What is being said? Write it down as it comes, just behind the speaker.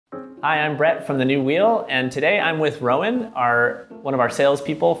Hi, I'm Brett from The New Wheel, and today I'm with Rowan, one of our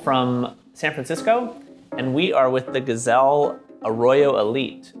salespeople from San Francisco, and we are with the Gazelle Arroyo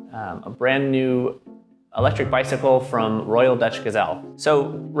Elite, a brand new electric bicycle from Royal Dutch Gazelle. So,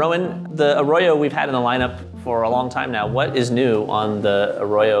 Rowan, the Arroyo we've had in the lineup for a long time now. What is new on the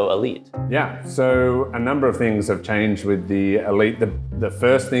Arroyo Elite? Yeah, so a number of things have changed with the Elite. The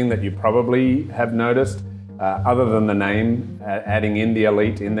first thing that you probably have noticed, other than the name, adding in the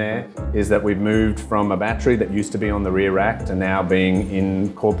Elite in there, is that we've moved from a battery that used to be on the rear rack to now being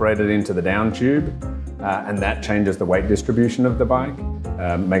incorporated into the down tube. And that changes the weight distribution of the bike,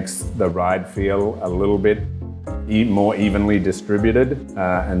 makes the ride feel a little bit more evenly distributed,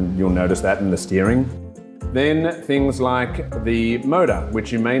 and you'll notice that in the steering. Then things like the motor,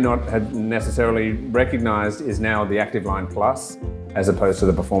 which you may not have necessarily recognized, is now the Active Line Plus, as opposed to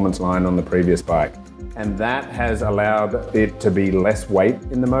the Performance Line on the previous bike. And that has allowed it to be less weight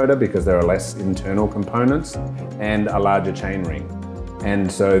in the motor because there are less internal components and a larger chainring.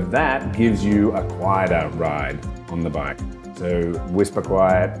 And so that gives you a quieter ride on the bike. So whisper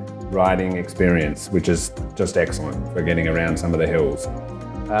quiet riding experience, which is just excellent for getting around some of the hills.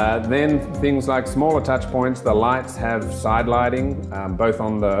 Then things like smaller touch points. The lights have side lighting, both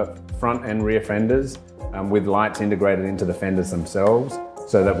on the front and rear fenders, with lights integrated into the fenders themselves,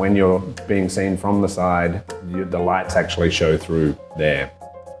 so that when you're being seen from the side, the lights actually show through there.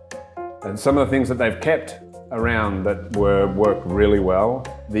 And some of the things that they've kept around that work really well,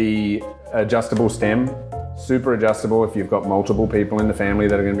 the adjustable stem, super adjustable if you've got multiple people in the family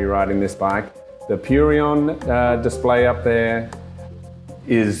that are going to be riding this bike. The Purion display up there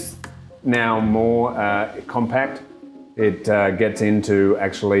is now more compact. It gets into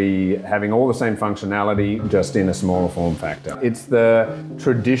actually having all the same functionality, just in a smaller form factor. It's the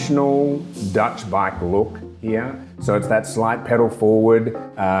traditional Dutch bike look here. So it's that slight pedal forward,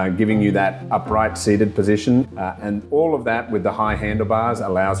 giving you that upright seated position. And all of that with the high handlebars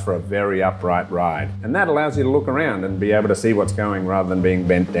allows for a very upright ride. And that allows you to look around and be able to see what's going rather than being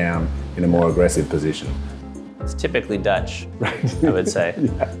bent down in a more aggressive position. It's typically Dutch, right? I would say.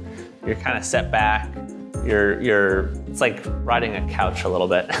 Yeah. You're kind of set back. It's like riding a couch a little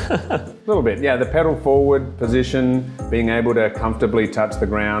bit. A little bit, yeah. The pedal forward position, being able to comfortably touch the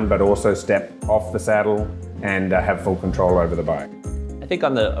ground, but also step off the saddle and have full control over the bike. I think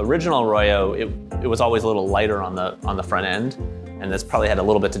on the original Arroyo, it was always a little lighter on the front end, and this probably had a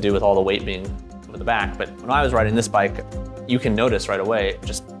little bit to do with all the weight being over the back. But when I was riding this bike, you can notice right away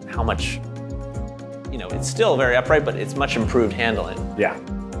just how much, it's still very upright, but it's much improved handling. Yeah.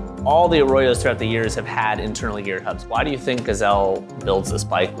 All the Arroyos throughout the years have had internally geared hubs. Why do you think Gazelle builds this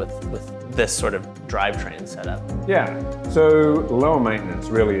bike with this sort of drivetrain setup? Yeah, so lower maintenance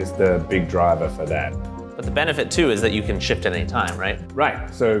really is the big driver for that. But the benefit too is that you can shift at any time, right?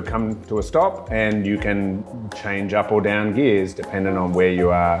 Right, so come to a stop and you can change up or down gears depending on where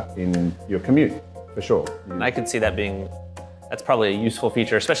you are in your commute, for sure. And I could see that that's probably a useful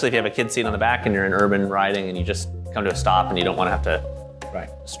feature, especially if you have a kid seat on the back and you're in urban riding and you just come to a stop and you don't want to have to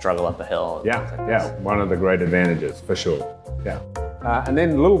struggle up a hill. Yeah, one of the great advantages, for sure. Yeah. And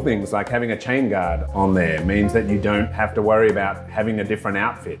then little things like having a chain guard on there means that you don't have to worry about having a different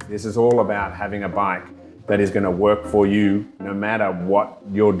outfit. This is all about having a bike that is going to work for you no matter what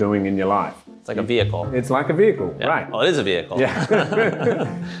you're doing in your life. It's like a vehicle. It's like a vehicle, yeah. Right. Well, it is a vehicle.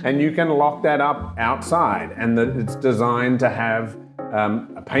 Yeah. And you can lock that up outside, and it's designed to have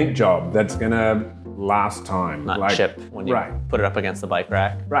a paint job that's going to last time. Not chip when you put it up against the bike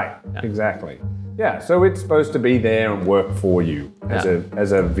rack. Right, yeah. Exactly. Yeah, so it's supposed to be there and work for you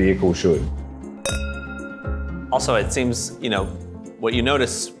as a vehicle should. Also, it seems, what you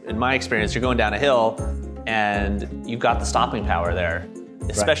notice in my experience, you're going down a hill and you've got the stopping power there.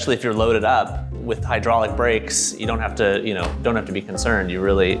 Especially if you're loaded up with hydraulic brakes, you don't have to be concerned.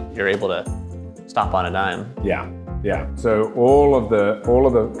 You're able to stop on a dime. Yeah. So all of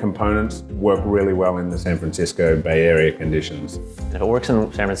the components work really well in the San Francisco Bay Area conditions. And if it works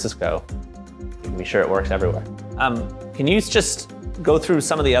in San Francisco, you can be sure it works everywhere. Can you just go through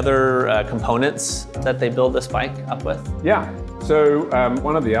some of the other components that they build this bike up with? Yeah. So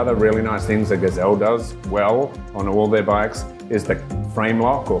one of the other really nice things that Gazelle does well on all their bikes is the frame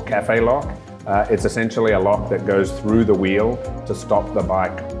lock or cafe lock. It's essentially a lock that goes through the wheel to stop the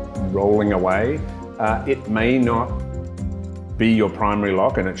bike rolling away. It may not be your primary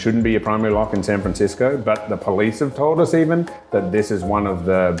lock, and it shouldn't be your primary lock in San Francisco, but the police have told us even that this is one of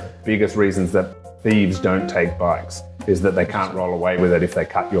the biggest reasons that thieves don't take bikes, is that they can't roll away with it if they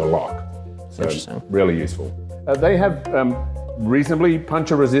cut your lock. So interesting. Really useful. They have reasonably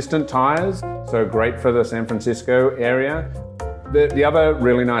puncture resistant tires, so great for the San Francisco area. The other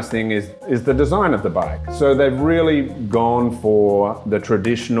really nice thing is the design of the bike. So they've really gone for the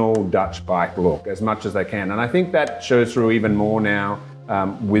traditional Dutch bike look as much as they can. And I think that shows through even more now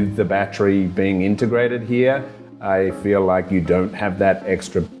with the battery being integrated here. I feel like you don't have that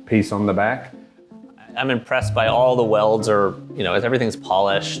extra piece on the back. I'm impressed by all the welds everything's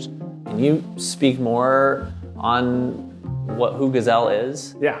polished. Can you speak more on who Gazelle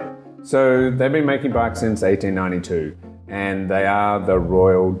is? Yeah, so they've been making bikes since 1892. And they are the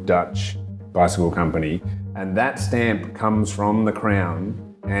Royal Dutch Bicycle Company. And that stamp comes from the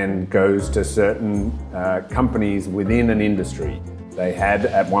crown and goes to certain companies within an industry. They had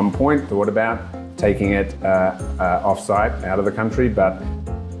at one point thought about taking it off-site, out of the country, but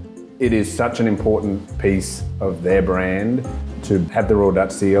it is such an important piece of their brand to have the Royal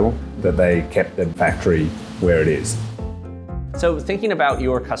Dutch seal that they kept the factory where it is. So thinking about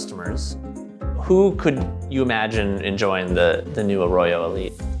your customers, who could you imagine enjoying the new Arroyo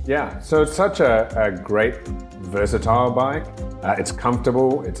Elite? Yeah, so it's such a great, versatile bike. It's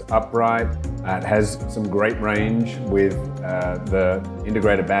comfortable, it's upright, it has some great range with the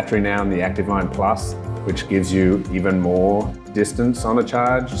integrated battery now and the ActiveLine Plus, which gives you even more distance on a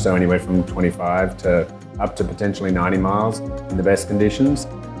charge, so anywhere from 25 to up to potentially 90 miles in the best conditions.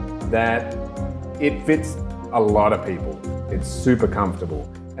 That it fits a lot of people. It's super comfortable.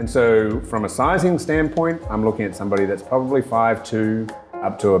 And so from a sizing standpoint, I'm looking at somebody that's probably 5'2",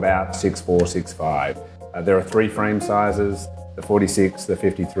 up to about 6'4", 6'5". There are 3 frame sizes, the 46, the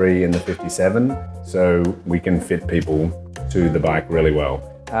 53, and the 57. So we can fit people to the bike really well.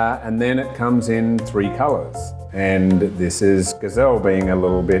 And then it comes in 3 colors. And this is Gazelle being a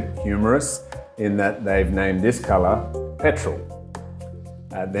little bit humorous in that they've named this color Petrol.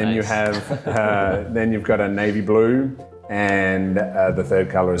 Then nice. You have, then you've got a navy blue, and the 3rd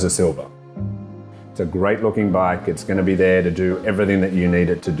color is a silver. It's a great looking bike. It's going to be there to do everything that you need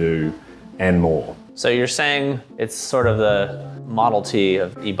it to do and more. So you're saying it's sort of the Model T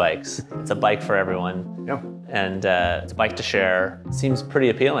of e-bikes. It's a bike for everyone. Yep. And it's a bike to share. It seems pretty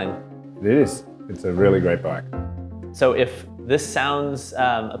appealing. It is. It's a really great bike. So if this sounds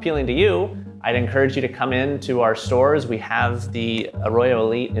appealing to you, I'd encourage you to come in to our stores. We have the Arroyo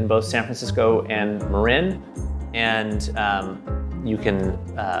Elite in both San Francisco and Marin. And you can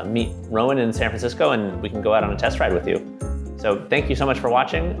meet Rowan in San Francisco and we can go out on a test ride with you. So thank you so much for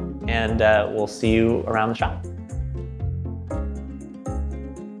watching, and we'll see you around the shop.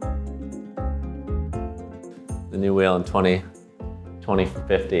 The new wheel in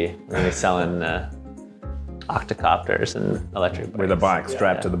 2050, we're gonna be selling octocopters and electric bikes. With a bike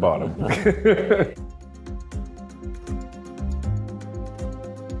strapped to the bottom.